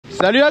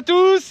Salut à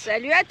tous!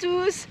 Salut à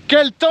tous!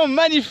 Quel temps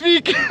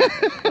magnifique!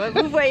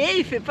 Vous voyez,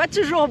 il fait pas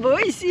toujours beau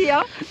ici.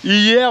 Hein.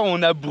 Hier,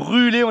 on a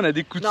brûlé, on a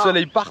des coups de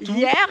soleil partout.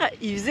 Hier,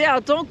 il faisait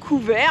un temps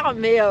couvert,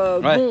 mais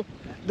bon.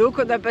 Donc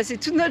on a passé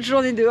toute notre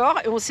journée dehors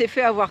et on s'est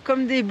fait avoir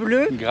comme des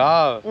bleus.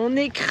 Grave. On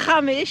est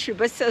cramés, je sais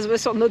pas si ça se voit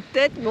sur notre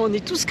tête, mais on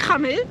est tous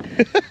cramés.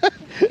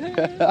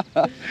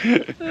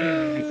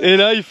 Et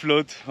là, il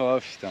flotte. Oh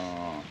putain.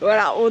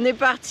 Voilà, on est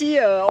parti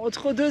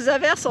entre deux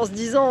averses en se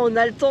disant on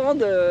a le temps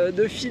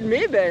de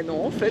filmer. Ben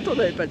non, en fait, on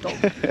n'avait pas le temps.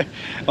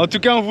 En tout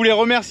cas, on voulait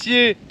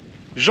remercier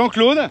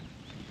Jean-Claude,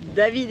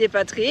 David et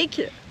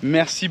Patrick.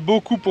 Merci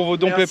beaucoup pour vos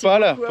dons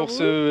PayPal, pour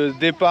ce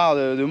départ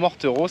de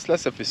Morteros. Là,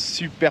 ça fait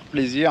super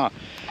plaisir.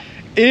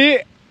 Et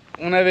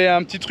on avait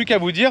un petit truc à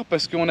vous dire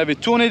parce qu'on avait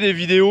tourné des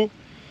vidéos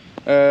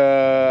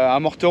à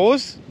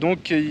Morteros.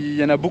 Donc il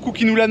y en a beaucoup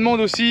qui nous la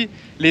demandent aussi,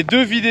 les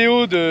 2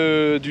 vidéos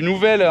du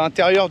nouvel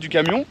intérieur du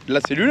camion, de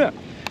la cellule.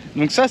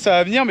 Donc ça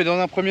va venir, mais dans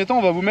un premier temps,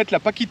 on va vous mettre la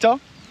Paquita.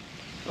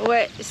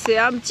 Ouais, c'est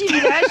un petit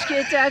village qui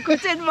était à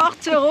côté de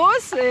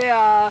Morteros et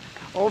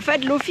en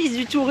fait l'office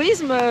du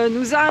tourisme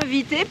nous a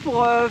invités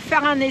pour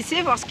faire un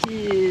essai, voir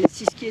si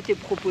ce qui était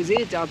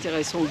proposé était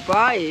intéressant ou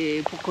pas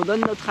et pour qu'on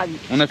donne notre avis.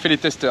 On a fait les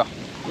testeurs.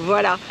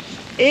 Voilà.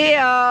 Et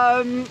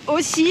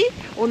aussi,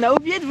 on a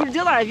oublié de vous le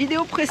dire dans la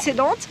vidéo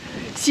précédente,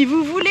 si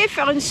vous voulez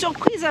faire une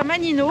surprise à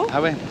Manino,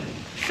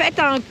 faites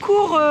un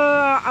court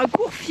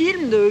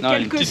film de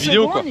quelques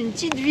secondes, une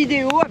petite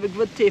vidéo avec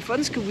votre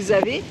téléphone, ce que vous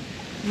avez.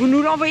 Vous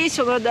nous l'envoyez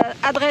sur notre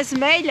adresse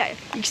mail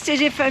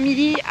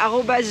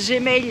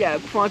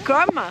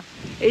xtgfamily@gmail.com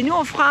et nous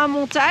on fera un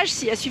montage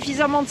s'il y a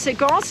suffisamment de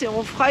séquences et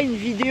on fera une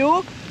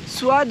vidéo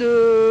soit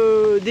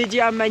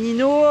dédiée à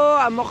Manino,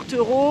 à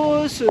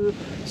Morteros,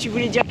 si vous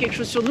voulez dire quelque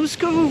chose sur nous, ce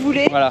que vous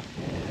voulez. Voilà.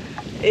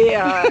 Et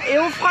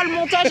on fera le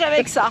montage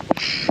avec ça.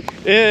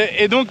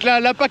 Et donc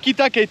la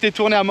Paquita qui a été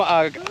tournée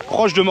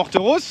proche de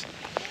Morteros,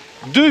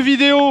 2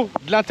 vidéos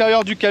de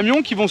l'intérieur du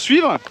camion qui vont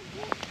suivre.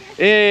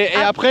 Et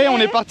après, on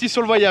est parti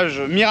sur le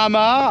voyage.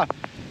 Miramar,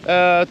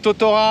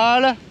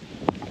 Totoral,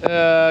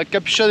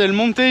 Capilla del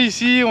Monte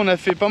ici, on a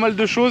fait pas mal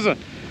de choses.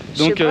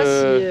 Donc, je sais pas si,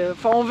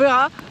 enfin, on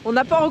verra. On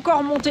n'a pas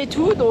encore monté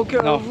tout, donc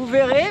vous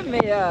verrez.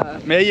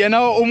 Mais il y en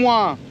a au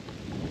moins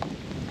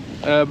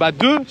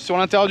 2 sur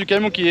l'intérieur du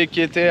camion qui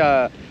étaient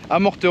à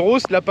Morteros,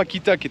 la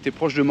Paquita qui était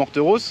proche de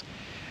Morteros.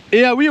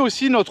 Et oui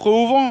aussi notre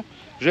haut vent.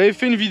 J'avais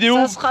fait une vidéo.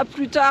 Ça sera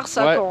plus tard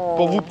ça.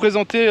 Pour vous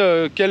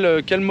présenter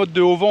quel mode de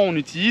haut vent on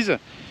utilise.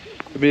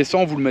 Mais ça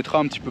on vous le mettra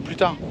un petit peu plus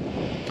tard.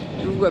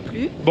 Je vous vois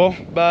plus. Bon,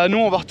 nous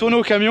on va retourner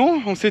au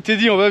camion. On s'était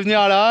dit on va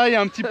venir là, il y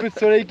a un petit peu de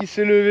soleil qui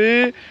s'est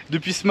levé.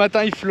 Depuis ce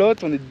matin il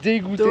flotte, on est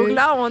dégoûté. Donc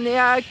là on est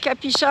à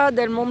Capilla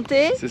del Monte.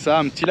 C'est ça,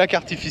 un petit lac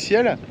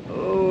artificiel.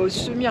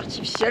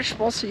 Semi-artificiel je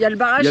pense. Il y a le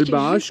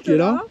barrage, qui est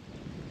là.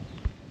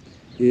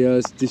 Et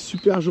c'était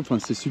super joli, enfin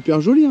c'est super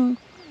joli hein.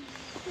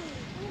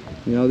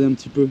 Regardez un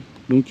petit peu.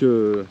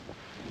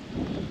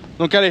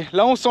 Donc allez,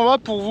 là on s'en va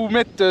pour vous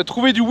mettre,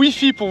 trouver du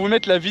wifi pour vous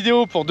mettre la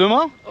vidéo pour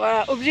demain.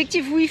 Voilà,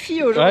 objectif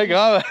wifi aujourd'hui. Ouais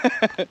grave,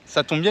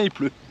 ça tombe bien, il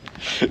pleut.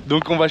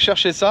 Donc on va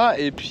chercher ça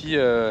et puis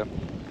à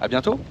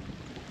bientôt.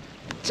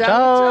 Ciao.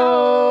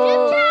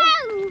 Ciao.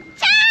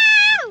 Ciao.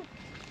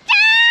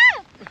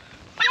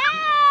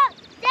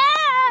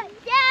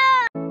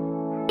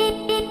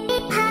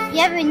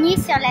 Bienvenue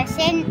sur la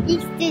chaîne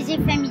XTG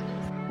Family,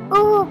 où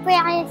vous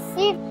pourrez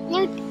suivre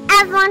notre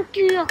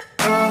aventure.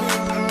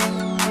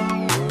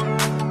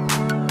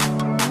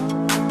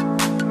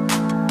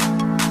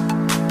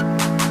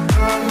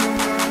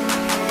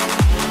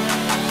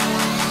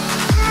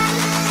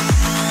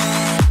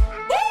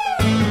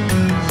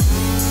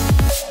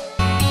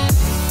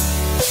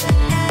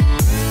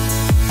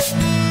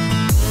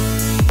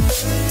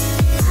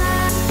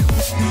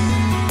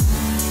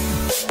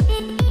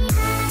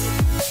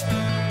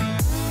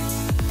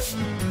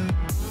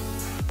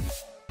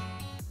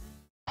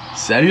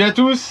 Salut à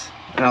tous.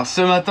 Alors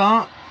ce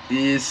matin il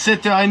est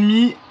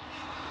 7h30,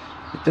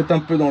 peut-être un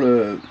peu dans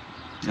le...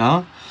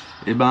 Hein,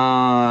 et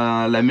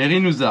la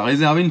mairie nous a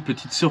réservé une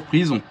petite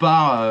surprise. On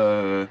part,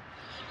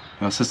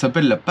 ça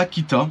s'appelle la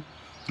Paquita.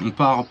 On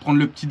part prendre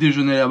le petit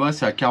déjeuner là-bas,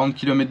 c'est à 40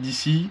 km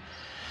d'ici.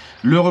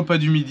 Le repas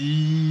du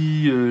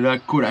midi, la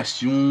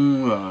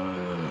collation,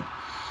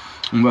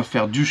 on va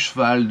faire du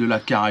cheval, de la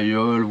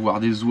carriole, voir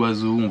des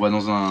oiseaux. On va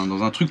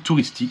dans un truc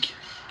touristique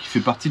qui fait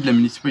partie de la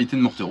municipalité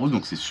de Morteros,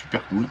 donc c'est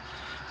super cool.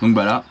 Donc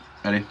là,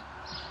 allez,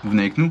 vous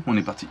venez avec nous, on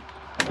est parti.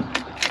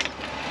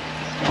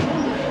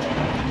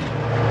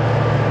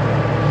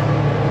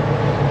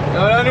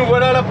 Voilà, nous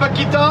voilà à la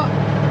Paquita.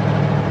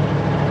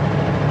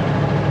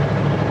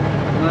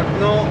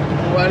 Maintenant,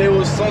 on va aller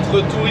au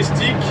centre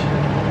touristique.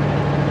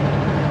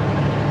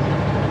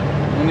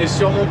 On est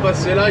sûrement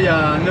passé là il y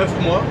a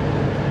 9 mois.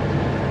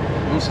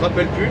 On se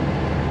rappelle plus.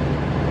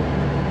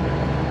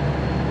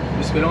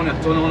 Parce que là on est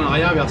retourné en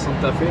arrière vers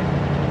Santa Fe.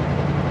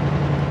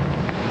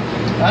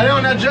 Allez,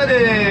 on a déjà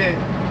des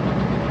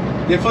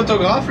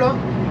photographes là.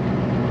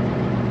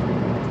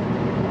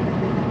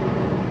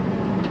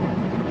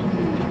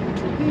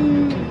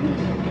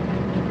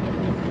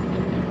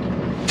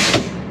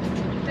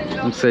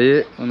 Donc ça y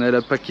est, on est à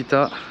la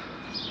Paquita.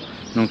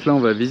 Donc là on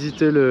va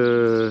visiter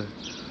le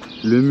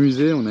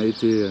musée. On a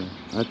été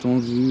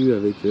attendu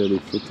avec les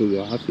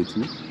photographes et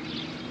tout.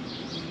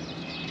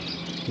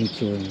 Donc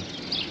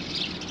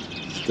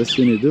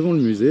stationné devant le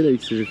musée, la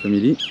XCG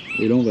Family.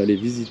 Et là on va aller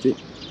visiter.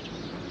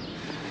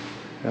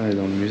 Ah,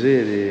 dans le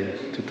musée il y a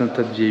tout un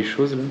tas de vieilles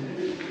choses là.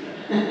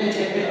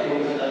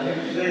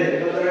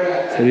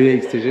 Salut la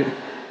XTG.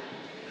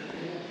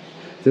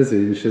 Ça c'est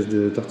une chaise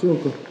de tortue ou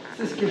quoi?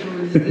 C'est ce que je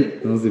me disais.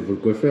 Non, c'est pour le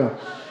coiffeur.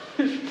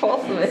 Je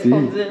pense, mais Si.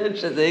 on dirait une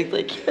chaise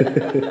électrique.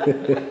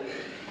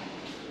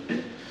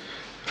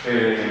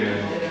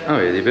 Ah,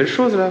 il y a des belles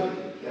choses là.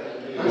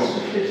 Un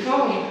soufflet de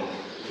forge.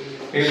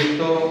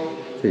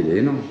 Il est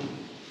énorme.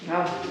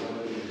 Ah.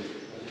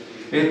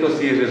 Esto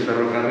sí es del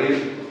ferrocarril.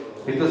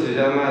 Esto se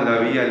llama la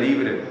vía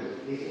libre.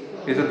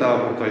 Eso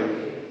estaba puesto ahí.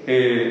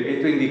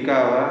 Esto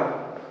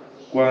indicaba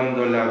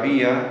cuando la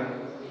vía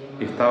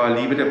estaba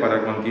libre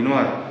para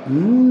continuar.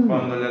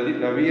 Cuando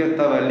la vía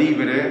estaba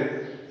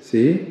libre,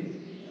 ¿sí?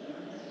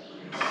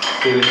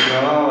 Se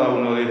destrababa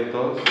uno de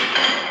estos.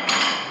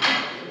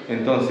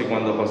 Entonces,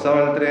 cuando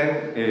pasaba el tren,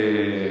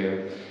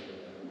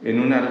 en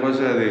una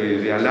argolla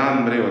de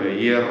alambre o de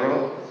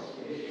hierro,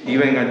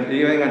 iba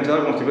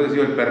enganchado como si fuese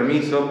sido el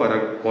permiso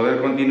para poder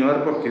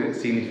continuar, porque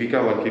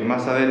significaba que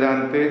más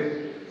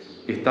adelante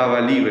estaba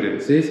libre.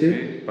 Sí,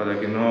 sí. Para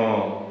que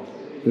no...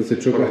 Se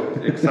choca.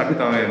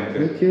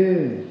 Exactamente. Ok.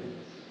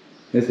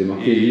 C'est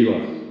marqué libre.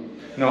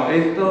 No,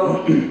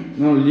 esto...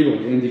 No, libre,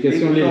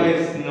 indicación libre.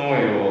 Esto es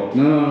nuevo.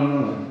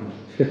 No.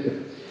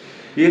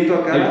 Y esto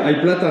acá... ¿Hay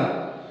plata?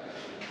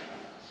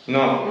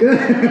 No.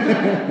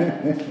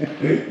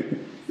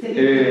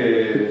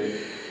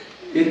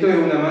 Esto es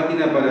una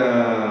máquina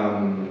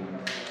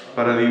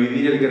para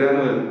dividir el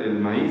grano del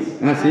maíz.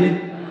 Ah, sí.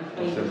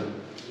 Entonces,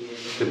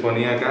 se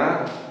ponía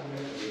acá,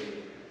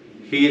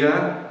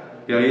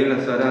 gira, y ahí en la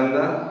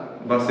zaranda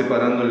va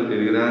separando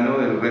el grano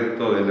del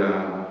resto de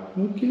la...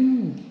 Ok.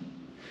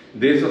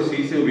 De eso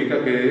sí se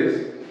ubica que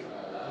es...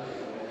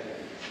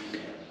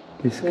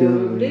 Est-ce Pour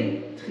le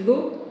blé,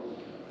 trigo.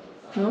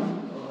 Non.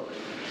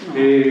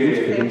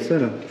 C'est comme ça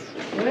là.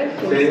 Ouais,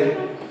 pour Sí. ça.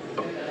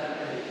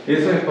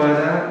 Eso es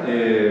para...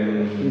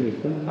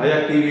 hay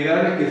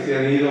actividades que se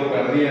han ido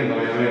perdiendo,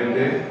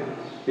 obviamente.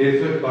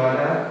 Eso es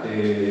para...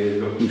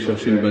 Vous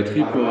cherchez une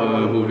batterie pour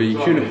vos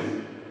véhicules.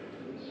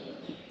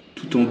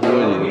 Tout en bois.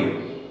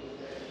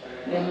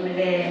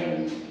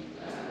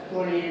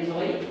 Pour les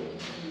oreilles.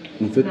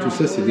 En fait, tout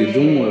ça, c'est des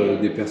dons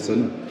des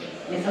personnes.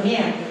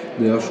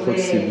 D'ailleurs, je crois que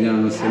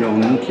c'est leur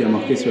nom qui est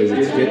marqué sur les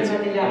étiquettes.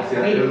 O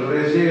sea, el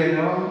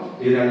relleno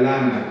y la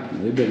lana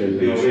Elle est belle, elle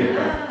de là.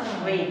 oveja.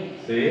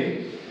 ¿Sí?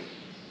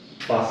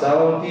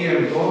 Pasaba un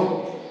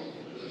tiempo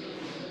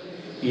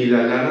y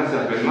la lana se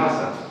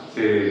apelmaza.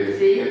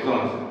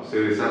 Entonces, se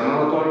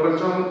desarmaba todo el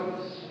colchón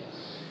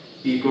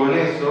y con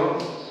eso...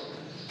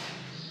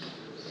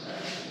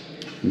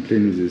 Donc là,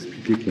 il nous a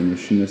expliqué que la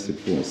machine là, c'est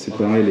pour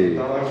séparer les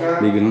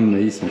grains de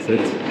maïs en fait.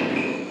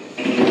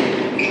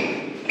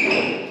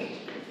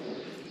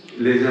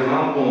 Le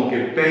llamaban como que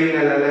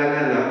peina la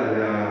lana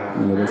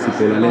Là-bas, c'est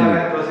pour la laine.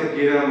 entonces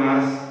queda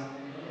más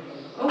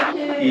Ok.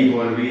 y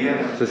volvía.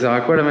 Ça sert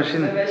à quoi la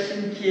machine? La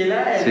machine qui est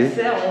là, elle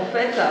sert en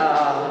fait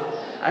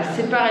à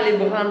séparer les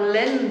brins de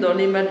laine dans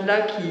les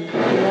matelas qui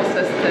commencent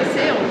à se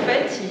tasser. En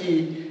fait,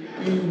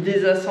 ils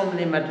désassemblent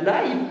les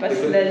matelas, ils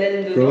passent la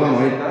laine dedans. Voilà,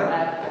 oui.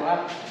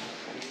 Voilà.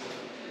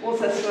 On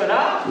s'assoit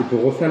là, Et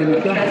pour refaire les on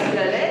matelas? passe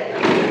la laine.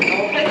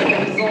 En fait,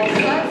 en faisant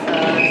ça,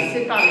 ça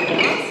sépare les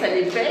brins, ça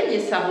les peigne et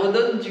ça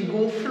redonne du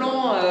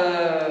gonflant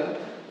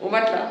au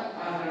matelas.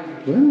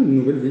 Ouais, une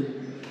nouvelle vie.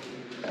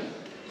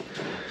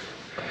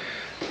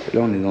 Et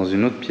là, on est dans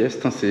une autre pièce.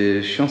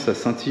 C'est chiant, ça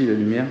scintille la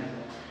lumière.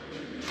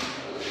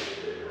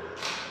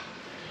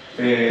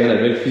 La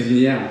belle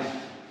cuisinière.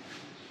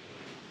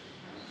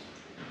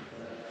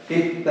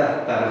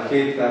 Estas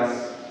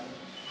tarjetas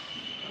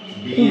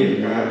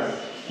viejas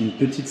Une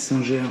petite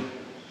singère.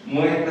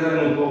 muestran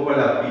un poco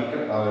la pica.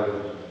 A ver,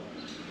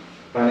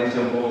 están hechas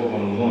un poco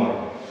con humor.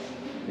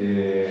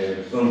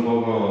 Son un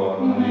poco,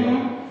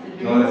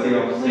 no decir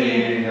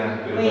obscenas,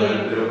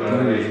 pero para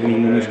Je vais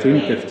m'en acheter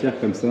une cafetière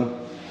comme ça.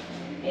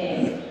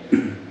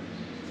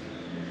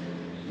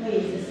 Oui,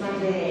 ce sont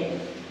des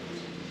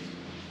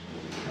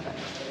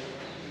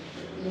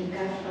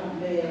cartes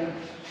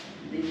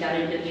Des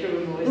caricatures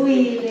humoristiques.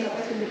 Oui,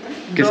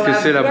 Qu'est-ce Dans que la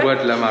c'est la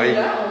boîte là, Marie?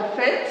 Là, en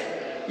fait,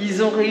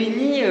 ils ont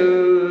réuni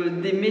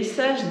des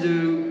messages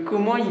de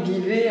comment ils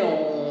vivaient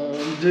en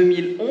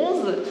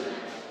 2011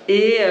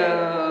 et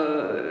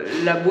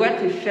la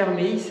boîte est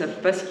fermée, ils ne savent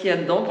pas ce qu'il y a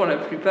dedans pour la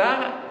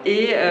plupart.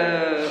 Et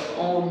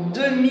en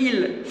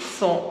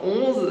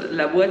 2111,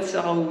 la boîte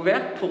sera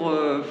ouverte pour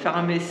faire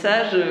un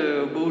message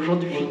aux gens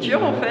du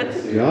futur en fait.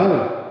 C'est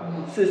grave.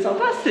 C'est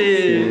sympa,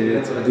 C'est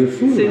un truc de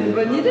fou. c'est une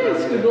bonne idée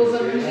parce que dans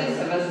un musée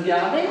ça va se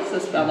garder, ça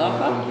se perdra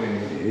pas.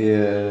 Et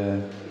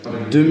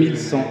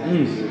 2111.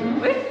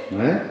 Oui.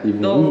 Ouais, ils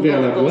vont Dans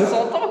ouvrir la boîte. 100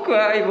 ans quoi.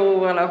 quoi. Ils vont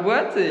ouvrir la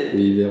boîte et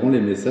ils verront les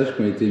messages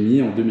qui ont été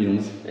mis en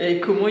 2011. Et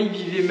comment ils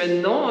vivaient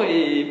maintenant,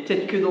 et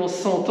peut-être que dans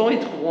 100 ans, ils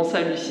trouveront ça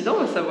hallucinant,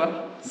 on va savoir.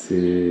 C'est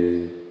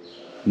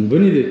une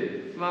bonne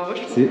idée. Bah, moi,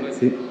 je trouve.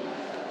 Si.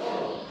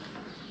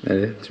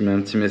 Allez, tu mets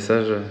un petit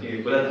message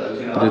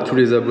de tous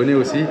les abonnés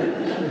aussi.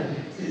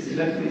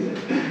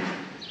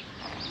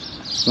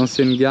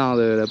 L'ancienne gare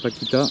de la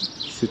Paquita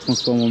qui s'est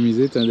transformée en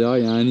musée. Derrière,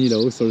 il y a un nid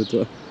là-haut sur le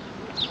toit.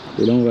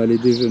 Et là, on va aller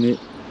déjeuner.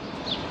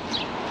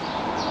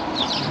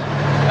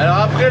 Alors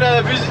après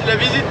la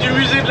visite du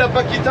musée de la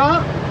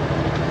Paquita,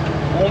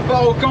 on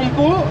part au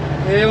campo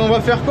et on va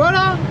faire quoi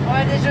là? On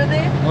va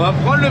déjeuner. On va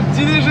prendre le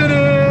petit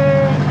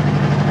déjeuner.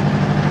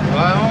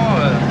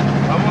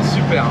 Vraiment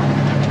super.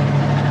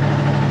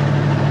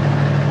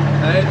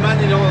 Edman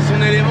il est dans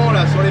son élément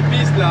là, sur les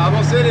pistes là,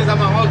 avancez les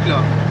Amarok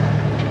là.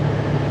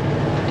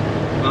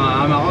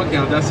 Un Amarok et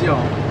un Dacia.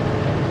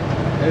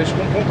 Et je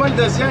comprends pas, le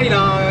Dacia il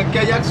a un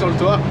kayak sur le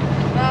toit.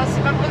 Non,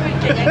 c'est pas prévu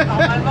le kayak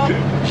normalement.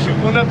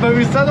 On n'a pas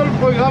vu ça dans le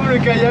programme, le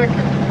kayak.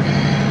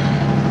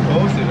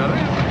 Oh, c'est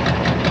jamais.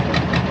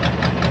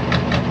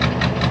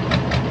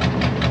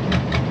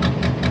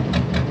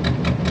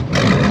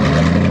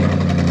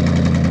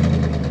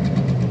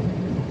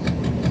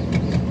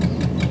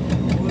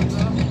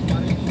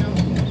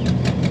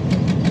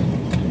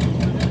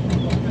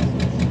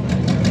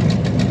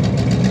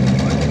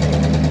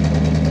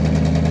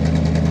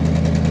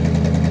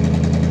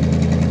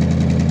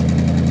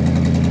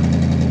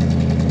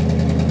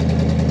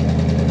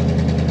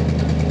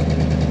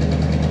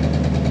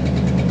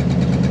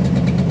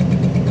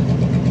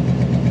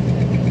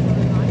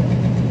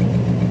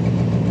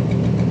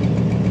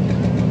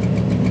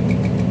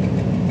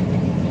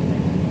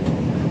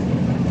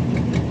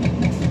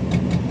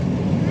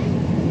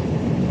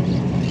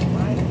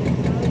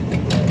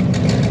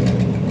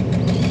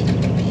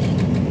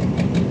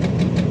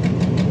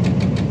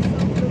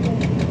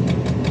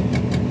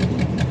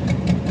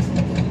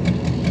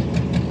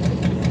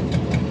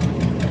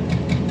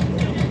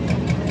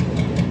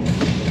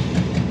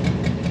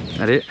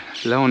 Allez,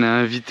 là on est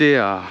invité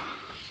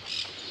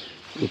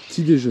au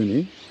petit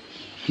déjeuner.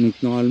 Donc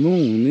normalement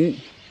on est...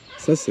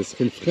 Ça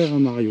serait le frère à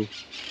Mario.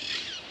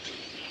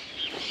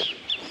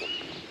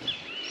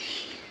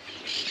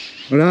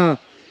 Voilà,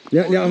 les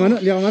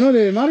hermanos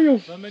de Mario.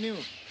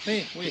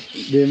 Sí, oui.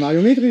 De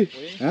Mario Mitri.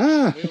 Oui.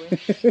 Ah Oui,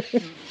 oui.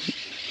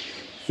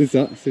 C'est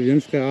ça, c'est bien le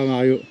frère à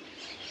Mario.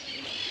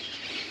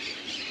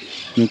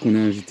 Donc on est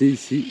invité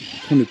ici,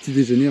 prendre le petit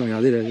déjeuner,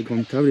 regardez la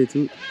grande table et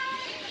tout.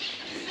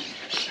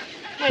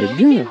 C'est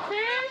bien là.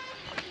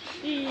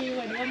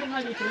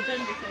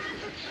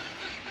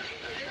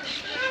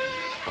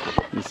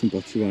 Ils sont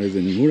partis voir les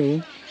animaux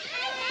là-bas.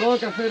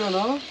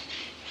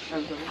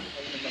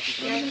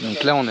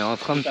 Donc là on est en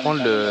train de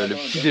prendre le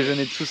petit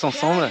déjeuner de tous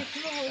ensemble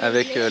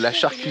avec la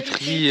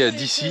charcuterie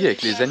d'ici,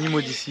 avec les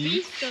animaux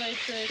d'ici.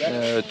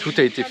 Tout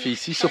a été fait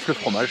ici sauf le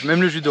fromage,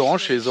 même le jus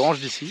d'orange et les oranges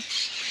d'ici.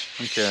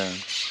 Donc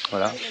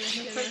voilà,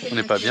 on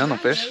n'est pas bien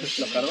n'empêche.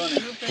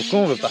 Pourquoi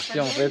on veut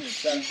partir en fait?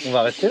 On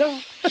va rester là.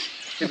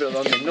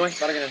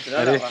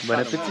 Allez, bon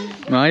appétit.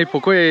 Marie,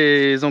 pourquoi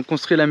ils ont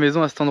construit la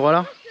maison à cet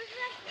endroit-là?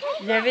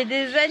 Il y avait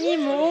des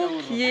animaux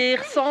qui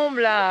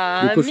ressemblent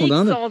à Des un cochons mix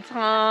d'Inde. entre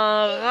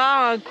un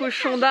rat, un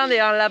cochon d'Inde et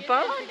un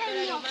lapin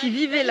qui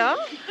vivaient là.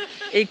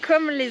 Et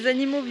comme les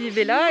animaux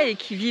vivaient là et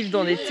qui vivent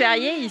dans des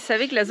terriers, ils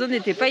savaient que la zone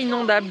n'était pas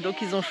inondable. Donc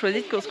ils ont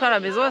choisi de construire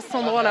la maison à cet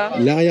endroit-là.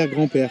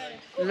 L'arrière-grand-père.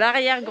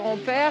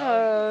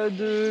 L'arrière-grand-père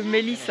de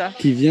Mélissa.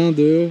 Qui vient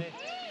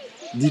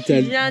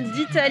d'Italie. Il vient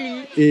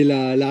d'Italie. Et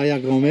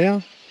l'arrière-grand-mère?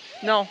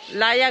 Non,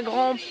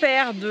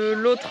 l'arrière-grand-père de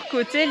l'autre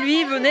côté,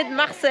 lui, venait de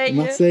Marseille.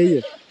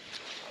 Marseille.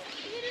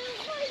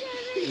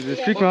 Je vous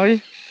explique,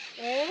 Marie?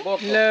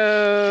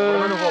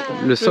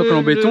 Le socle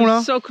en béton là?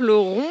 Le socle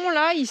rond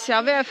là, il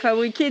servait à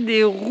fabriquer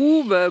des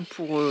roues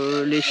pour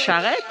les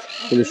charrettes.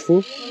 Pour les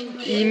chevaux?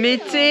 Il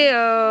mettait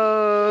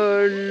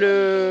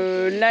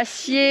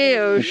l'acier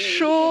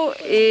chaud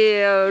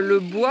et le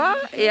bois,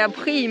 et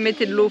après il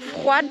mettait de l'eau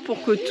froide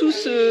pour que tout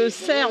se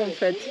serre en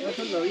fait,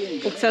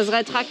 pour que ça se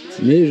rétracte.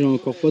 Mais j'ai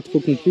encore pas trop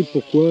compris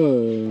pourquoi.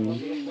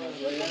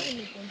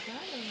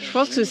 Je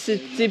pense que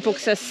c'était pour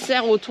que ça se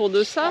serre autour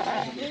de ça.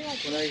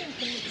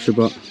 Je sais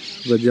pas,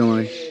 on va dire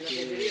Marie.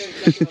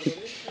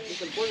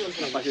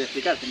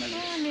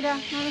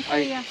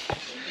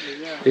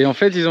 Et en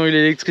fait, ils ont eu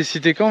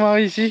l'électricité quand,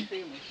 Marie, ici?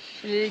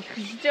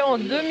 L'électricité en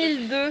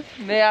 2002,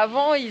 mais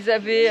avant ils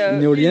avaient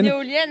une éolienne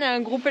et un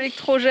groupe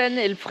électrogène,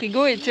 et le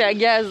frigo était à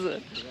gaz,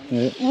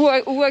 ouais. ou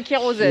à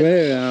kérosène.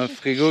 Ouais, un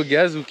frigo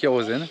gaz ou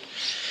kérosène.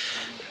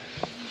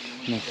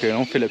 Donc là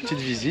on fait la petite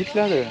visite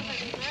là.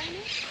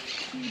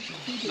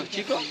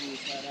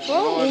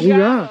 Oh,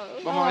 Là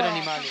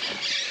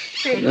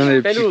on a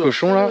les petits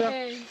cochons là.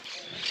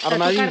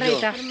 Armadillo.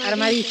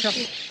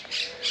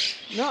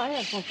 Non,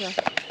 elles font ça.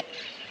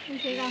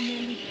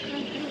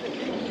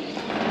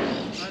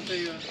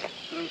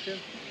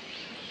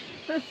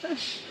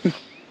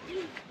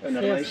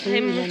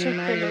 C'est mucho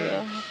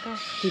color.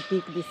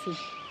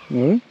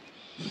 Ouais.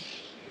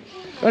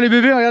 Ah les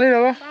bébés, regardez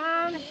là-bas.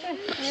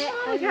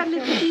 regarde les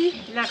petits.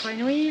 La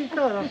grenouille,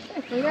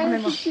 tout. Regarde les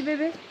petits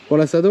bébés. Pour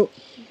l'asado.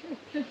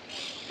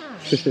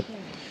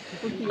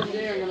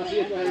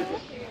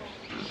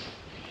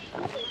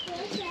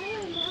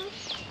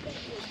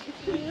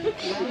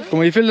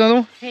 Comment il fait le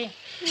dindon?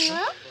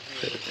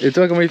 Et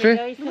toi, comment il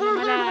fait?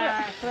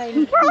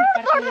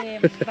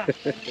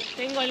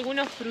 Tengo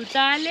algunos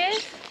frutales,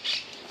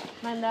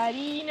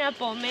 mandarina,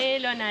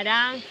 pomelo,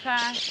 naranja,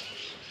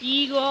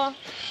 higo.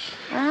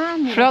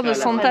 Fleur de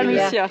Santa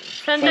Lucia.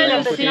 Santa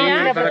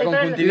Lucia.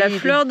 La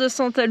fleur de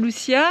Santa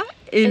Lucia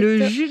et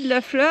le jus de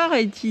la fleur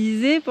est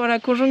utilisé pour la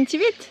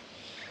conjonctivite.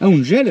 Ah,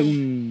 un gel,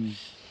 un...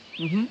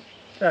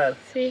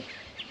 Sí.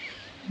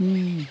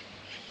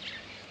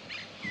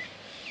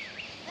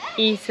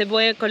 Y se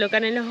puede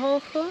colocar en los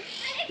ojos.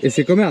 Et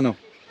c'est comer, non?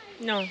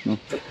 No, No.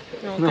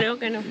 no, creo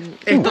que no.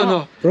 Esto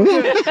no.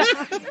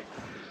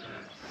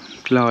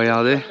 Là,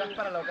 regardez.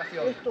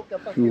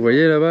 Vous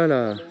voyez là-bas,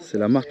 là, c'est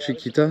la marque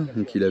Chiquita.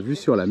 Donc il a vu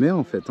sur la mer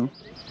en fait. Hein.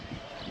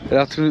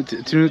 Alors tu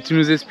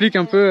nous expliques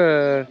un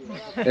peu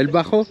El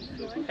Bajo?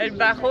 El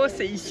Bajo,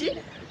 c'est ici.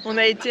 On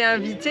a été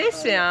invités,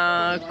 c'est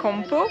un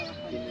campo.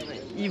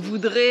 Ils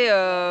voudraient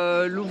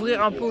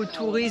l'ouvrir un peu au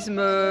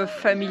tourisme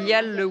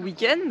familial le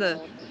week-end.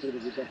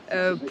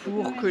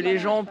 Pour que les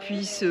gens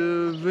puissent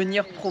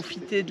venir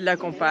profiter de la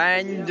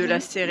campagne, de la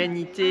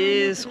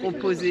sérénité, se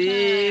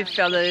reposer,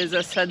 faire des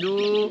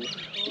asados,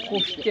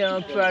 profiter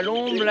un peu à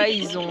l'ombre. Là,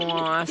 ils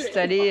ont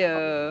installé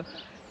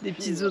des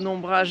petites zones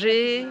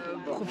ombragées,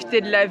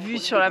 profiter de la vue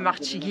sur la mare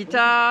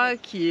Chiquita,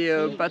 qui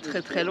est pas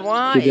très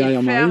loin, et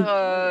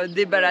faire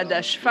des balades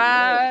à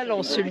cheval,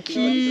 en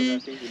sulky.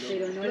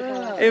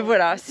 Et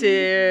voilà,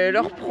 c'est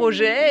leur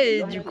projet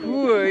et du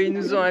coup, ils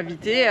nous ont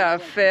invités à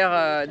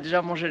faire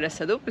déjà manger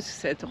l'assado parce que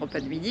ça va être repas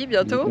de midi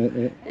bientôt.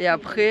 Et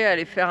après,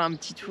 aller faire un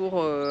petit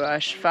tour à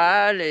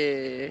cheval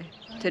et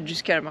peut-être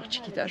jusqu'à la mare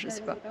Chiquita, je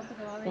sais pas.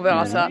 On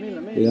verra ça.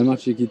 Et la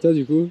marque Chiquita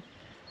du coup?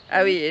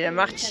 Ah oui, et la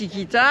marque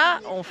Chiquita,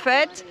 en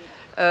fait,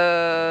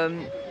 elle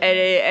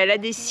a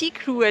des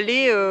cycles où elle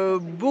est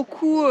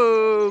beaucoup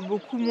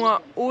moins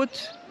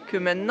haute que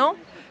maintenant.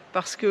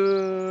 Parce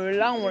que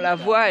là, on la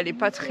voit, elle n'est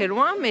pas très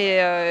loin,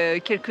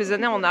 mais quelques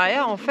années en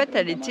arrière, en fait,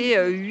 elle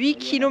était 8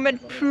 km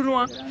plus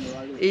loin.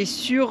 Et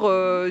sur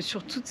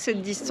toute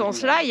cette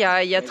distance-là, il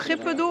y a très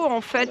peu d'eau,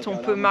 en fait. On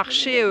peut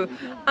marcher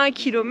 1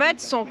 km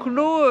sans que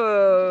l'eau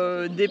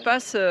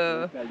dépasse,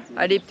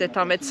 allez, peut-être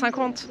 1,50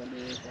 m.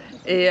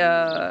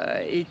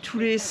 Et tous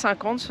les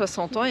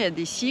 50-60 ans, il y a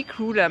des cycles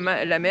où la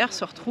mer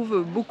se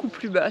retrouve beaucoup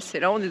plus basse.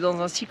 Et là, on est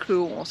dans un cycle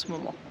haut en ce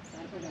moment.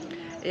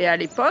 Et à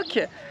l'époque,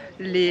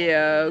 les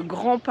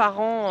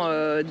grands-parents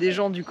des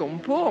gens du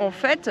campo, en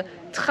fait,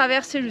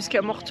 traversaient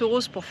jusqu'à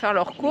Morteros pour faire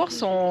leurs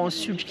courses en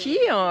sulky,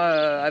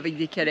 avec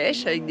des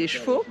calèches, avec des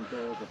chevaux,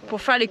 pour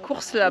faire les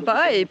courses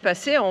là-bas et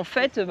passer en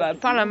fait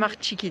par la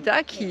marque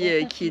Chiquita qui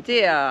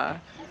était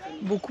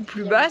beaucoup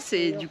plus basse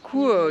et du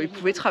coup ils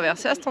pouvaient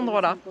traverser à cet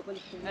endroit-là.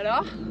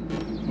 Alors?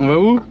 On va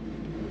où?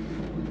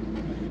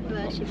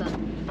 Je sais pas.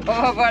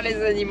 On va voir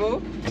les animaux.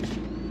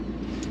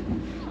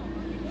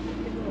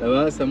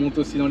 Là-bas, ça monte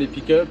aussi dans les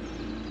pick-up.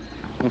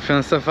 On fait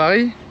un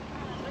safari.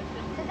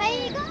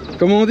 Safari, go!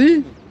 Comment on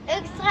dit?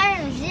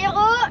 Extrême,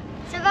 zéro,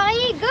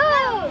 safari, go!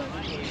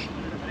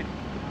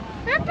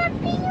 Un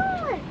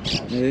papillon!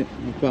 Allez,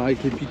 on part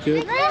avec les pick-up.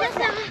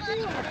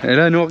 Ouais, Et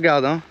là, nous on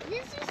regarde. Hein. je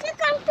suis sûr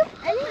comme tout.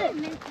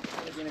 Allez.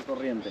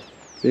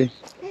 Et...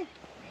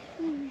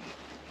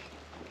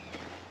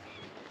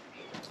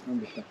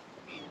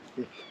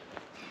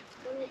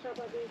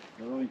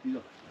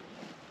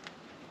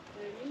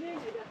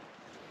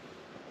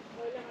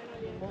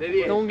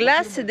 Donc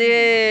là, c'est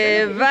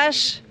des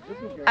vaches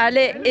à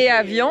lait et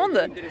à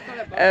viande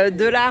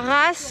de la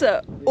race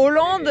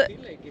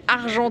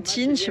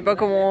Hollande-Argentine. Je sais pas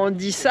comment on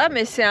dit ça,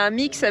 mais c'est un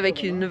mix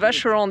avec une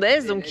vache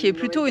hollandaise, donc qui est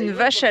plutôt une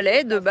vache à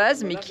lait de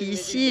base, mais qui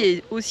ici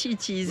est aussi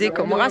utilisée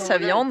comme race à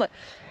viande.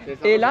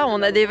 Et là,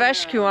 on a des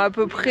vaches qui ont à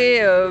peu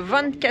près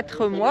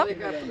 24 mois.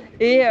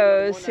 Et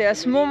c'est à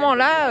ce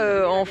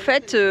moment-là, en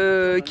fait,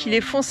 qu'ils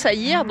les font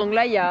saillir. Donc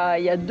là, il y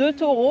a 2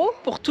 taureaux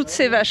pour toutes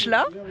ces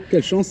vaches-là.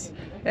 Quelle chance!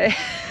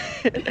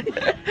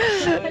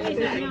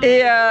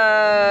 Et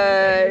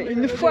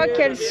une fois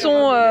qu'elles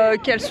sont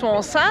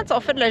enceintes, en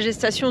fait la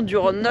gestation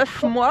dure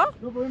 9 mois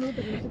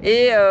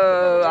et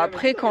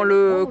après quand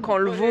le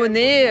veau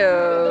naît,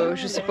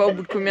 je sais pas au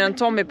bout de combien de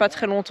temps mais pas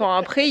très longtemps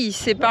après, il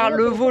sépare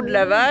le veau de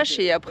la vache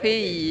et après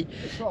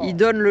il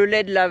donne le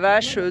lait de la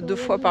vache 2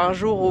 fois par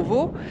jour au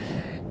veau.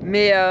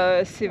 Mais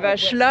ces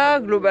vaches là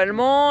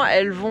globalement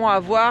elles vont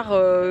avoir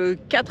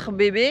 4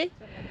 bébés.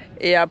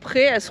 Et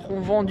après, elles seront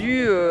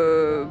vendues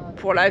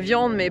pour la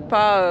viande, mais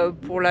pas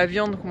pour la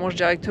viande qu'on mange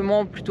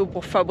directement, plutôt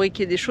pour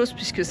fabriquer des choses,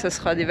 puisque ça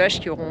sera des vaches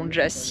qui auront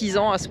déjà 6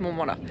 ans à ce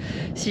moment-là.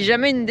 Si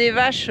jamais une des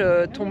vaches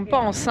tombe pas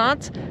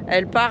enceinte,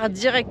 elle part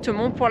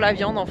directement pour la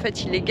viande. En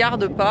fait, ils les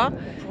gardent pas.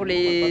 Pour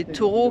les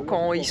taureaux,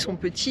 quand ils sont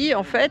petits,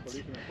 en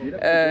fait,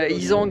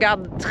 ils en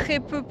gardent très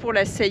peu pour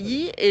la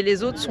saillie, et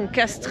les autres sont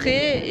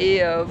castrés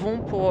et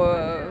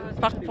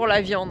partent pour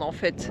la viande, en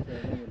fait.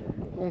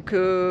 Donc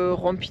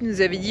Rampi nous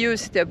avait dit, eux,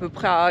 c'était à peu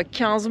près à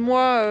 15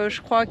 mois, je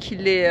crois,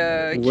 qu'ils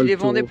les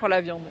vendaient pour la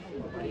viande.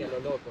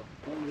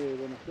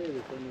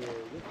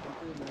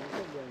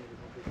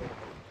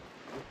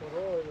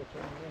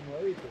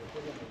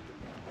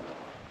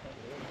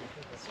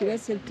 Celui-là,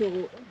 c'est le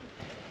taureau.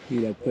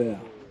 Il a peur.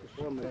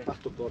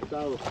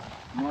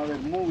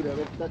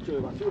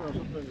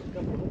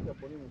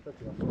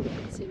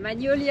 C'est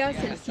Magnolia,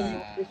 celle-ci.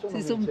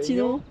 C'est son petit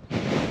nom.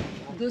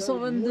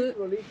 222.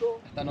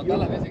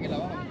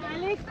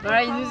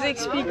 Voilà, il nous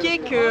expliquait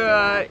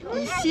que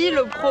ici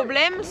le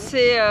problème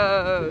c'est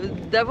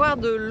d'avoir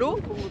de l'eau,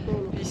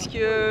 puisque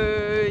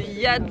il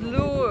y a de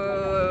l'eau.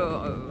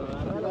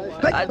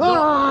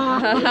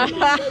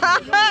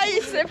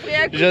 Il s'est pris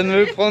un coup. Je viens de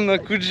me prendre un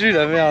coup de jus,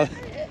 la merde.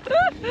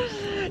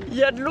 Il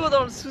y a de l'eau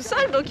dans le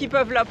sous-sol, donc ils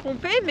peuvent la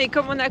pomper, mais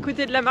comme on est à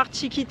côté de la mare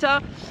Chiquita,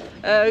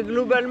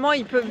 globalement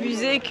ils peuvent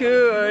user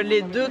que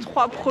les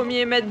 2-3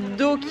 premiers mètres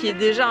d'eau qui est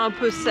déjà un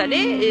peu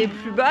salée, et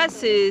plus bas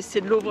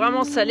c'est de l'eau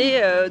vraiment salée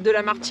de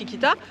la mare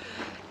Chiquita.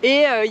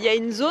 Et il y a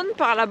une zone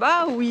par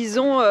là-bas où ils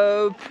ont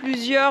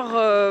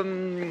plusieurs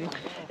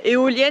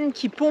éoliennes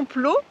qui pompent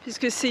l'eau,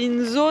 puisque c'est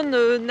une zone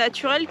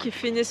naturelle qui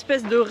fait une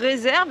espèce de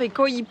réserve, et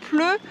quand il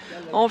pleut,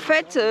 en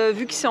fait,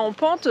 vu que c'est en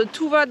pente,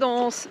 tout va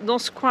dans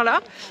ce coin-là,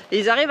 et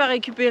ils arrivent à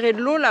récupérer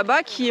de l'eau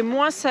là-bas qui est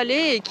moins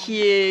salée et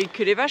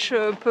que les vaches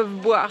peuvent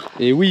boire.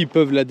 Et oui, ils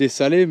peuvent la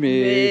dessaler,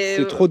 mais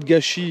c'est trop de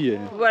gâchis.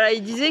 Voilà,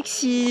 ils disaient que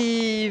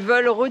s'ils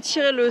veulent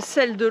retirer le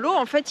sel de l'eau,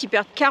 en fait, ils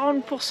perdent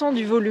 40%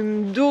 du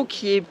volume d'eau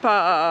qui est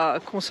pas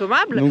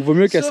consommable. Donc vaut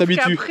mieux qu'elle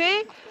s'habitue. Après,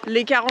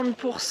 les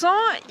 40%,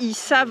 ils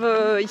savent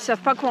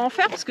pas quoi en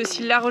faire, parce que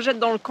s'ils la rejettent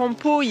dans le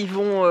campo, ils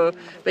vont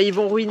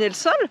ruiner le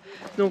sol.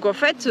 Donc en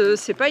fait,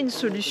 c'est pas une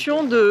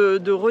solution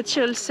de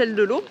retirer le sel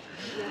de l'eau.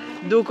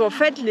 Donc en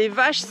fait, les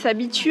vaches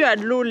s'habituent à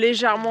de l'eau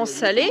légèrement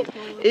salée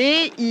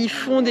et ils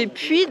font des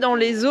puits dans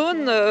les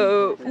zones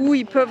où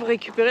ils peuvent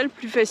récupérer le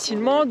plus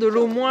facilement de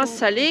l'eau moins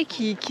salée,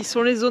 qui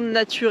sont les zones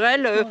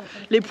naturelles,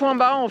 les points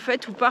bas en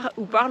fait, où part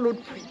l'eau de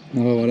pluie.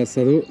 On va voir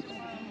l'assado.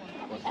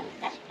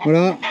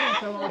 Hola.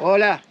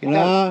 Hola, ¿qué Hola,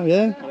 tal?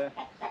 bien.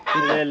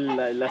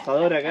 El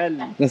asador acá, ¿El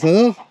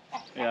asador?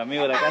 el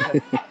amigo de la casa.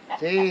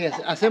 Sí,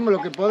 hacemos lo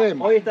que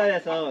podemos. Hoy está de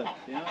asador,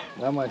 ¿sí, no?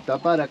 Vamos a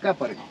tapar acá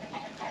para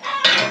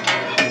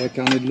On va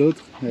carner de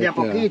l'autre. de a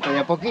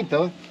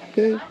poquito.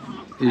 Okay.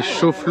 Il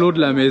chauffe l'eau de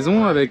la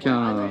maison avec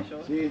une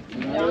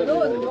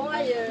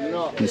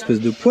espèce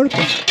de poêle,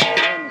 quoi.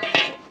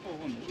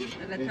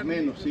 Es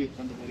menos, sí.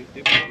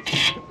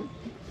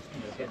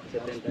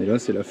 Et là,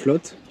 c'est la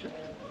flotte.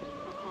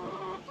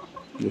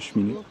 Le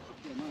cheminée.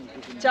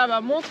 Tiens, bah,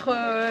 montre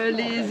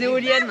les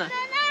éoliennes.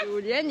 Les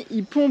éoliennes,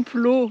 ils pompent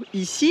l'eau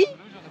ici.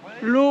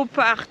 L'eau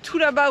part tout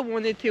là-bas où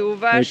on était aux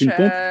vaches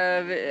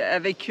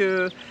avec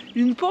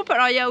une pompe.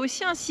 Alors il y a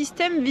aussi un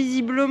système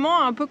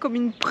visiblement un peu comme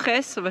une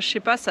presse. Bah, je sais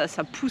pas, ça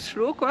pousse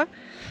l'eau quoi.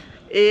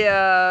 Et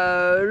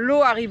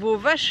l'eau arrive aux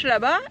vaches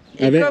là-bas.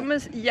 Et comme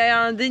il y a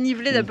un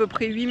dénivelé d'à peu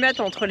près 8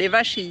 mètres entre les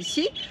vaches et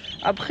ici,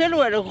 après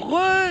l'eau elle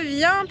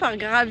revient par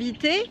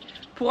gravité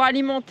pour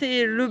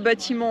alimenter le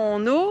bâtiment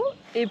en eau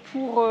et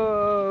pour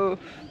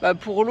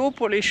l'eau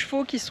pour les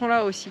chevaux qui sont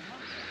là aussi.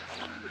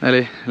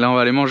 Allez, là on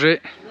va aller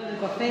manger.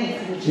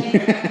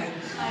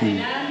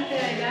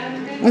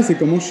 Ah, c'est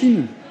comme en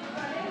Chine.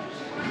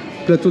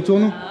 Plateau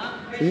tournant.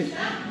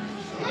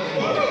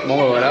 Bon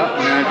bah voilà,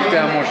 on est invité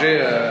à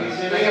manger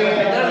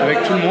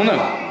avec tout le monde.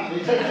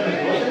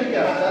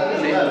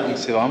 Donc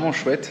c'est vraiment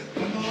chouette.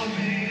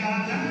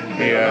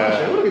 Et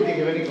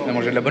on a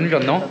mangé de la bonne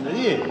viande, non?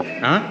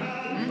 Hein?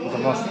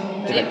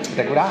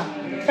 Spectaculaire.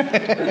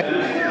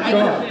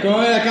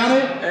 ¿Cómo es la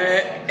carne?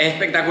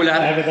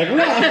 Espectacular.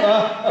 Espectacular.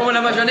 Como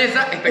la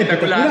mayonesa,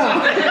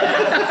 espectacular.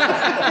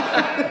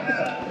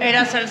 Et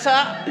la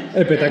salsa?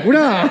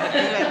 Espectacular.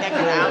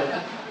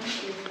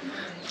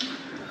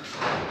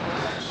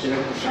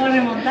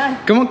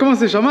 Comment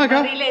c'est chama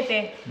acá?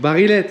 Barrilete.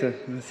 Barilette.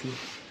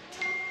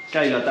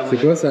 C'est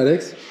quoi ça,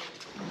 Alex?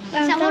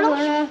 Un cerf-volant.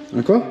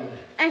 Un quoi?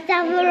 Un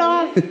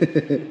cerf-volant.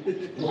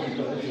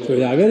 Tu vas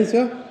y arriver,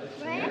 Alicia?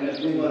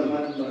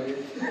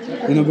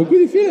 Il y en a beaucoup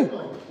des fils?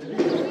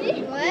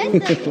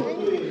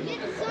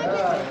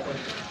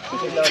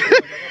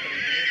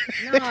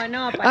 Ouais,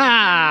 No,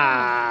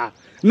 Ah!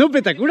 No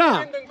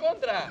espectacular!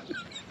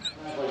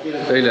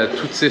 Là, il a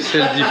toutes ses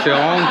selles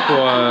différentes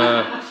pour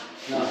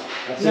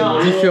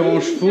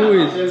différents chevaux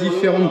et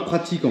différentes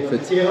pratiques en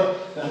fait.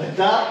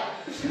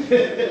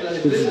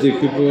 C'était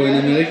pris pour une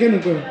américaine ou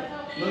quoi?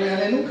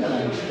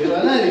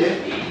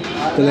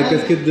 T'as la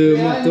casquette de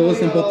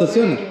Morteros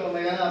Importation?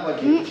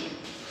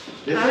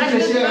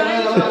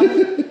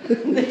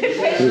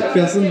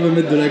 Personne ne veut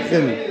mettre de la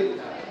crème.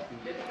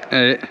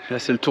 Allez, là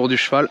c'est le tour du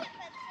cheval.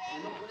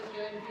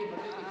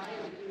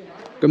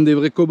 Comme des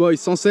vrais cow-boys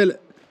sans sel.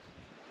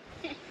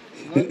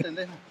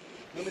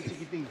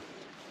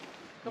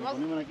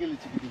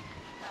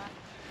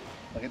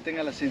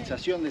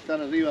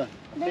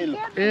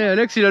 Et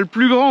Alex il a le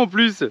plus grand en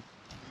plus.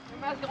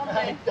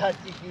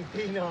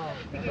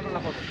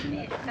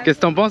 Qu'est-ce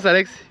que t'en penses,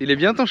 Alex? Il est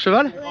bien ton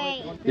cheval?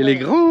 Ouais. Il est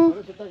grand, hein?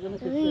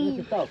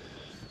 Oui.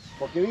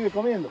 Porque vive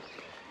comiendo.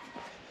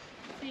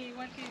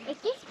 Et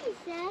qu'est-ce que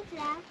c'est là?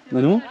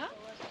 Bah non.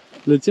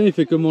 Le tien, il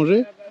fait que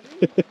manger.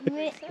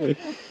 Oui.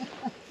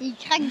 Il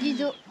craque du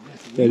dos.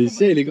 Et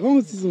Alicia, il est grand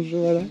aussi son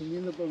cheval, hein?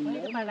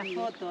 Para la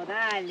foto,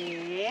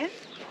 dale.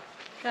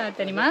 Ah,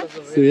 ¿te animás?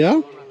 C'est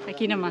bien?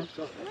 Aquí nomás.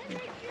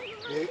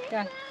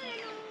 Ya.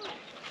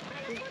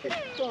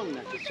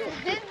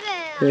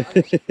 Bébé.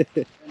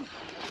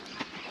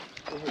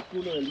 Es el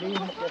culo del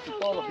mismo que hace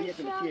todos los días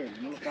que lo tiene,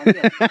 no lo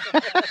cambia.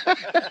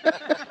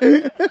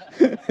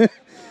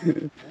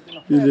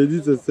 Il a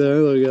dit ça sert à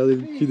rien de regarder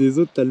le cul des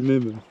autres, t'as le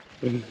même.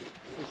 Siempre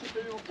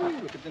digo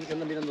culo, que tienen que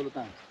andar mirándolo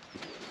tanto.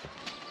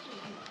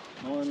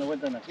 No dan la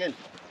vuelta en aquel.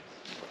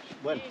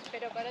 Bueno.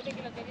 Pero parate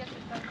que lo querías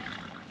estar.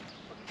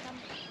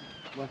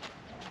 Bueno.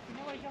 Si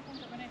no voy yo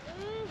junto con él.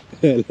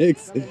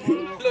 Alex.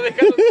 Lo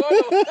dejaron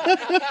solo.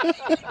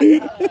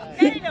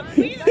 Nadie lo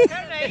cuida,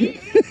 dejarlo ahí.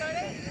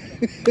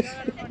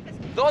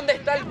 ¿Dónde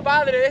está el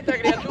padre de esta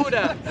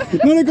criatura?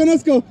 No lo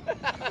conozco.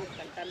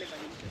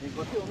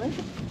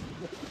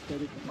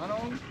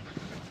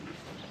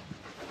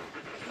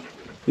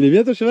 Il est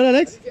bien ton cheval,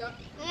 Alex? Oui.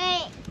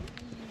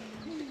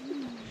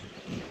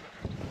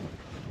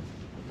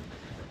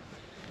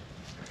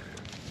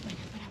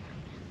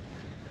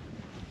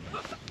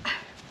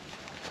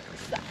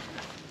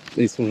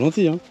 Et ils sont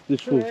gentils, hein, les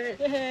chevaux. Et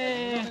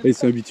ils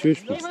sont habitués,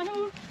 je pense.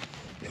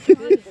 C'est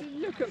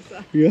mieux comme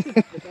ça. J'ai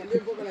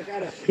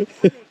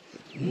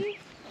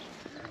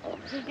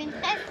fait une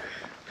tresse.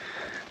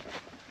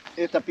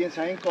 Esta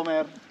piensa en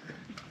comer.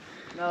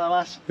 Nada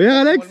más.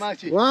 Regarde, Alex. Como el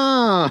Maxi.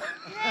 Waouh.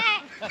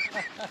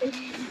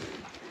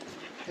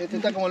 Este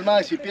está como el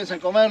Maxi, piensa en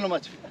comerlo,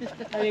 macho.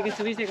 Había que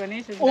subirse con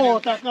eso. Oh,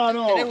 está acá,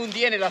 no. Tenés un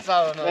día en el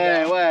asado, ¿no?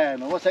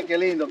 Bueno, vos sabés qué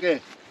lindo que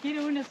es.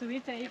 Quiero uno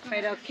subirse ahí.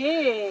 ¿Pero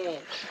qué?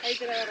 Ahí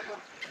te lo agarro.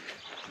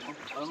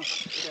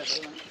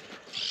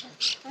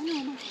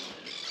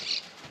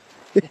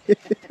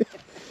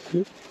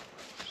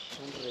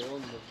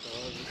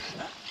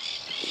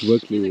 Tu vois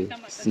que ils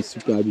sont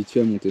super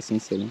habitués à monter sans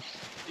selle. Hein.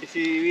 Y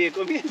si vive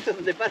comiendo,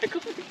 te para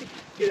comer.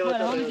 Bueno,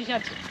 vamos a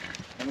ensillar.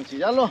 ¿Vamos a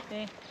ensillarlo?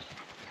 Sí.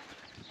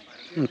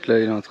 Donc là,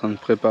 il est en train de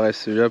préparer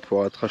celui-là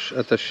pour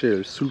attacher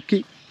le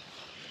sulky.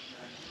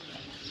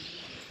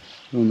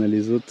 Là, on a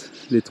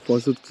les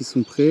trois autres qui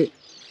sont prêts.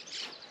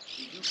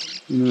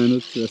 Il y en a un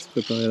autre qui va se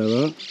préparer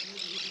là-bas.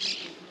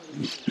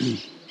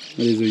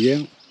 Les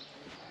œillères.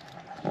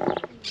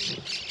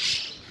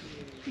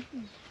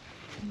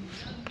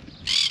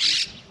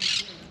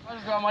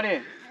 ¿Cuándo se va a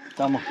morir?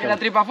 Estamos. ¿Tiene la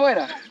tripa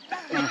afuera?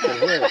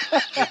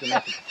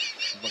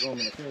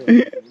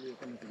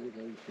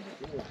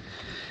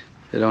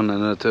 Et là, on a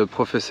notre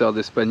professeur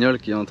d'espagnol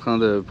qui est en train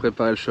de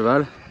préparer le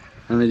cheval.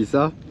 Hein,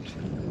 Mélissa?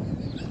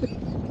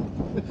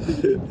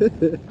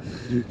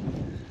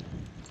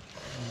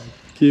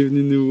 Qui est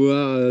venu nous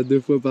voir 2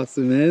 fois par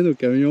semaine au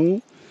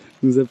camion,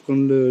 nous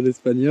apprendre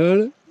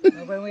l'espagnol.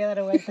 No, pues voy a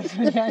dar vueltas.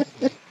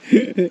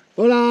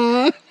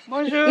 Hola!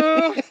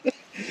 Bonjour.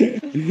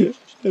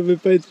 Elle veut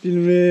pas être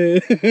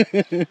filmée.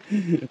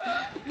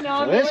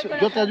 No, ¿Ves?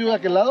 ¿Yo te ayudo a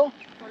aquel lado?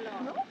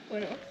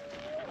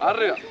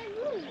 Arriba.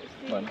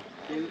 Bueno.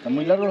 ¿Están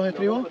muy largos los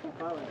estribos?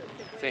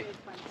 Sí.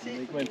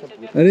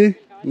 Allez,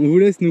 on vous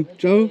laisse nous.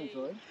 Ciao!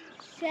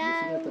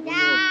 Ciao.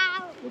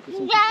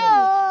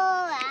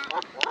 Ciao.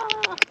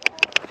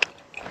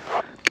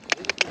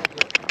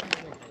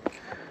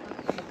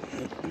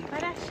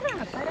 Para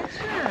allá, para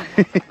allá.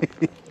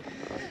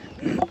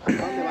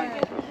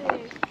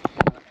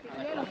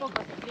 Enfrialo un poco,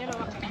 enfrialo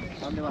abajo.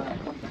 ¿A dónde van?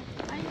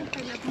 Ahí está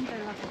la punta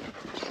del bajo.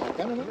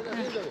 ¿Acá no? ¿Me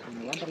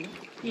van para allá?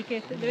 Y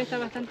que debe estar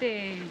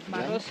bastante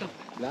barroso.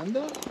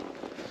 ¿Blando?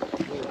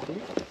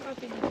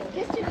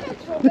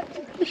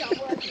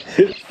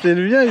 C'est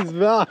le mien, il se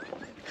barre.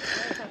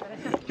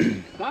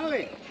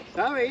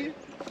 ¿Sabe ir?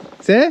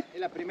 ¿Sí? ¿Es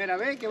la primera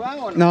vez que va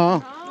o no?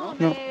 No.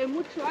 No, de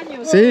muchos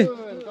años. Sí.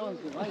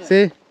 Entonces, vaya.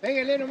 Sí.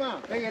 Pégale nomás,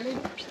 pégale.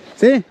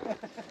 Sí.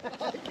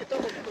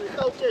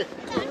 ¿Está usted?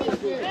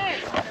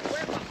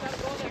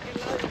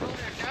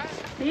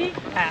 ¿Sí?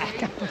 Ah,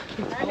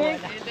 El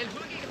del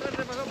sulky que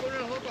se pasó por uno de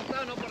los dos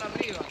costados, no por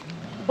arriba.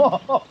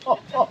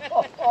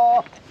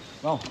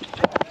 Vamos.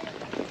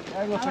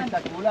 Algo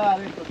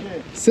espectacular esto,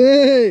 che.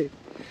 Sí.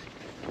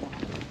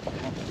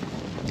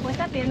 pues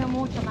está pidiendo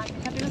mucho más.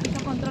 Está pidiendo que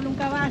yo controle un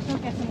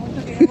caballo que hace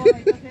mucho que no voy.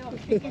 Entonces vos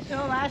querés que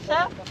yo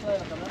vaya.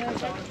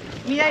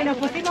 Mira, y nos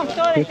pusimos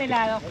todos de este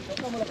lado.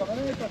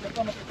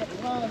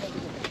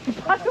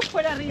 Paso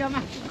por arriba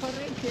más,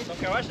 corriente. Los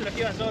caballos los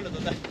llevan solos,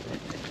 total.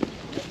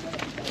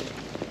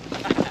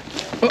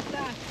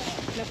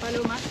 La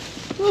paloma.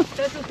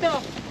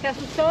 Se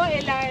asustó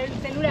el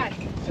celular.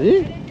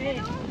 ¿Sí? Sí.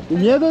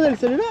 ¿Un miedo del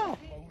celular?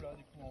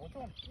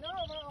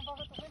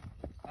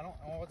 Ah non,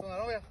 on retourne à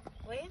l'envers.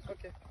 Oui.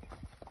 Ok.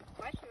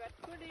 Ouais, tu vas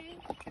te coller.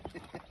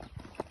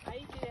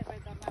 Ahí sí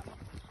retornamos.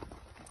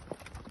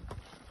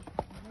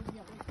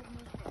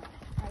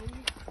 Ahí.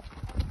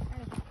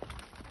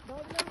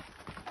 Dobla.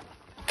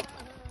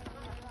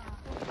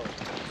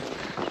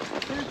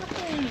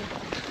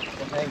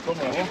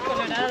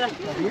 Colorada.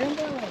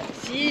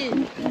 Si.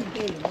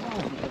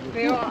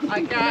 Veo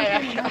acá y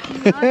allá.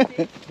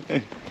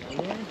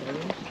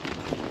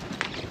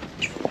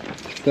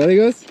 ¿Está les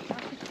gosses?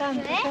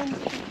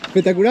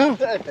 Espectacular.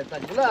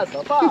 Espectacular,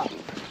 papá.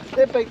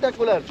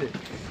 Espectacular, che.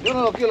 Yo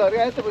no lo quiero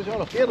largar este porque yo no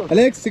los quiero.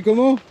 Alex, c'est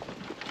comment?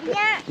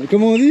 Bien.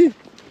 Comment on dit?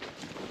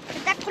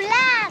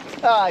 Espectacular.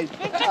 Ay,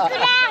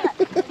 Espectacular.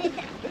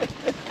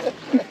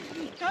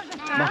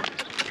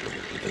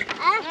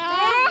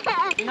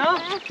 No.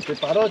 se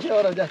paró, che,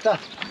 ahora ya está.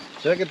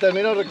 Se ve que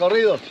terminó el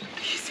recorrido.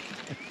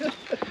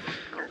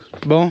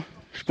 Bon,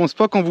 je pense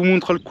pas qu'on vous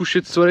montre le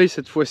coucher de soleil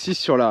cette fois-ci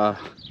sur la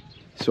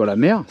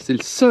mer. C'est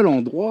le seul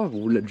endroit,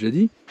 on vous l'a déjà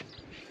dit,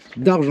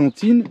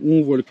 d'Argentine où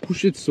on voit le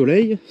coucher de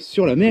soleil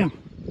sur la mer.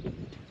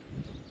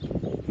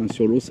 Enfin,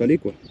 sur l'eau salée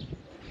quoi.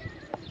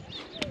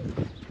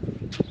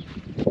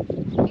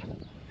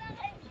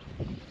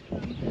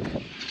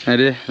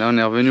 Allez, là on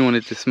est revenu où on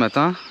était ce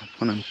matin. On va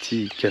prendre un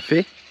petit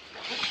café.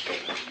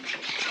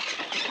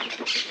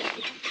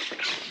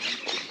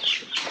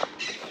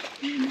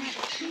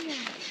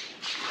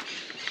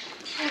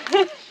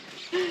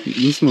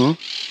 Doucement.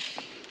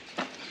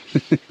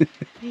 Hein.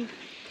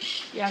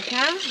 ¿Y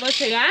acá? ¿Vos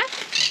llegás?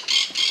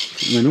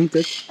 Maintenant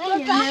peut-être. Oh,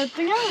 il y en a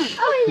plein.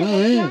 Ah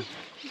ouais.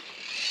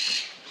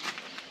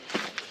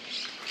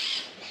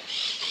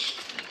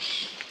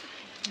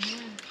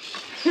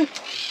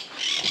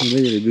 Là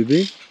il y a les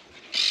bébés.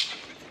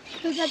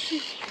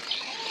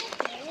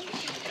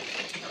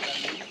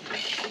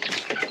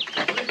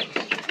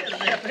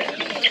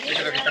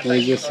 On va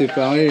les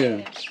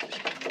séparer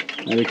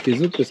avec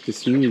les autres parce que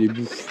sinon il les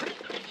bouffe.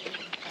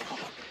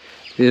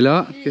 Et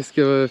là, qu'est-ce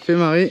que fait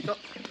Marie?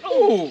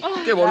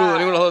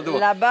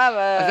 La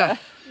bave,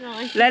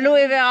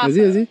 l'aloe vera.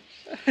 Vas-y, vas-y.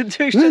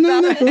 Tu veux que je te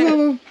Non, tarde? non,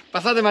 non,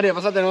 Pasate María,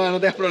 pasate, no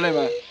tengas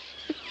problema.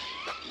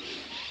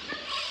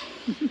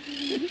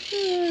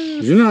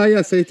 Yo no hay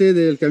aceite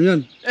del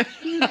camión.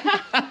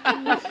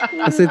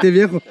 Aceite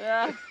viejo.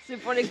 Ah, c'est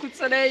pour les coups de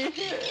soleil.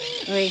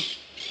 Oui.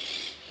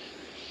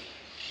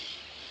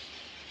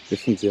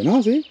 ¿Es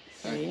funcional, sí?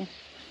 Sí.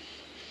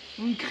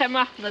 Une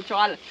crema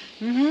naturale.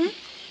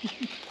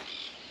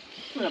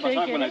 Una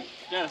pasada con la...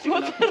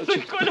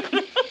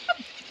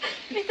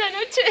 Esta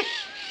noche.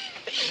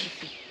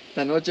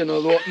 Esta noche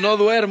no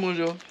duermo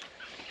yo.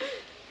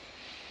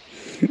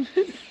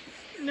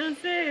 No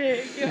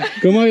sé.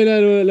 ¿Cómo es la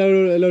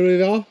aloe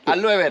vera?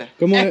 Aloe vera.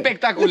 ¿Cómo es?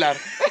 Espectacular.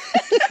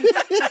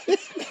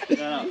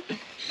 No,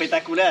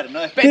 espectacular,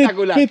 no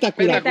Espectacular.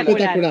 Espectacular.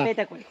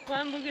 Espectacular.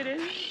 Juan, ¿vos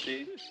querés?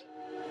 Sí.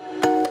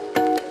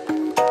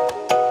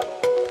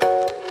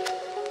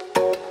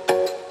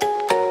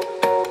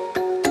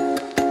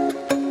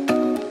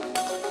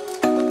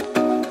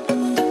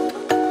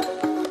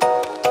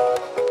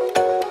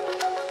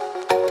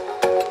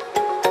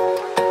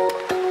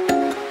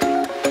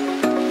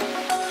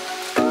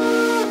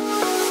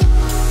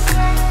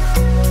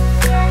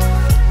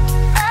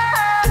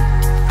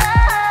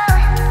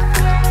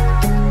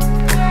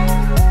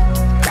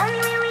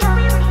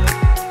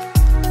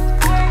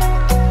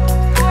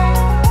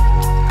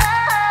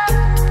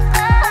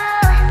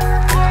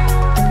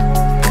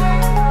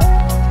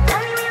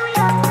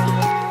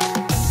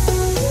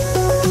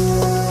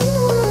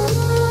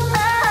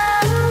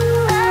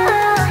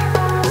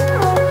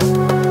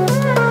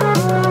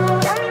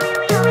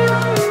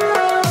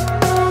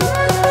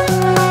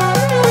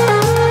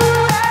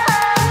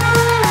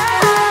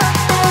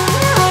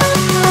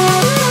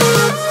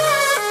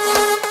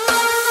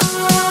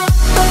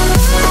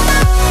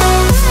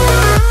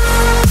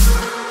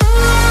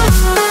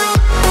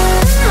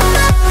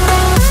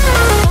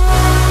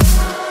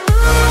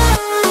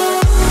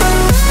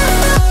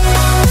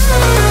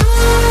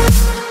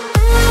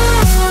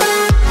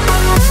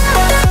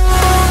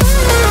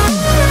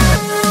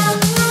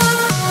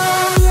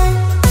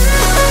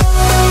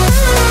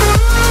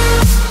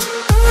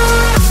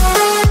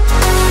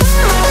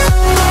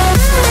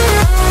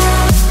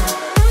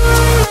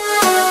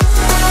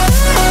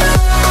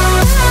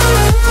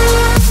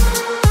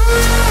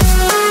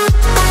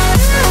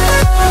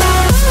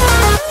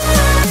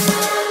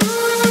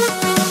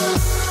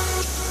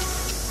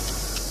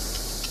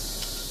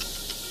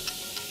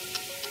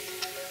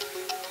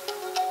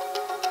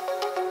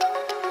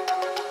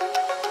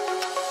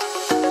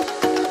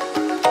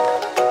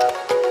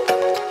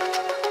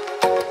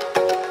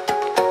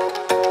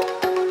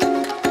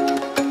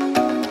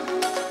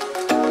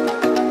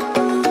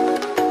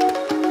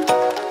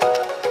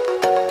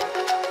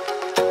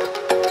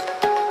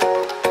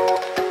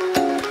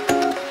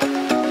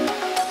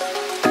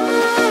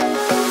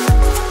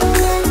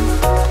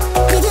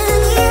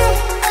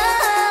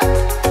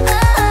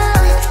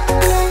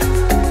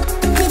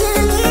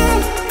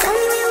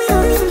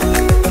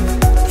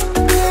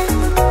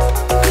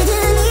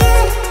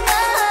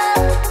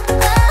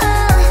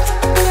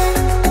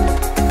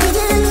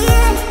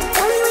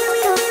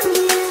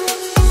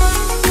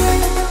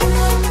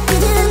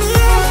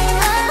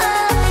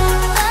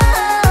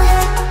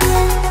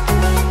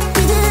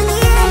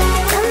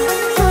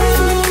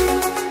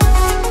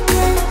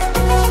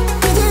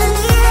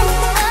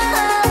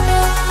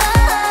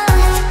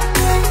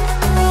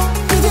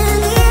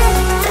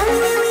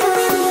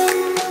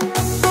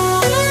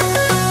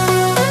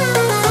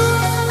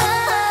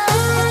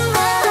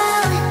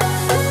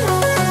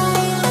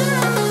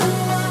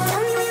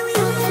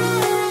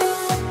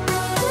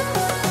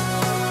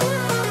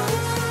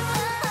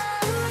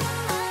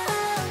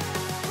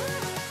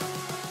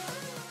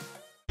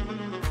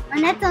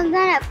 En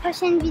attendant la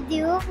prochaine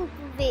vidéo, vous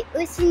pouvez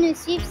aussi nous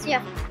suivre sur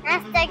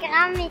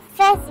Instagram et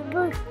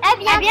Facebook. À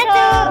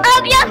bientôt.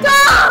 À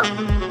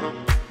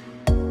bientôt.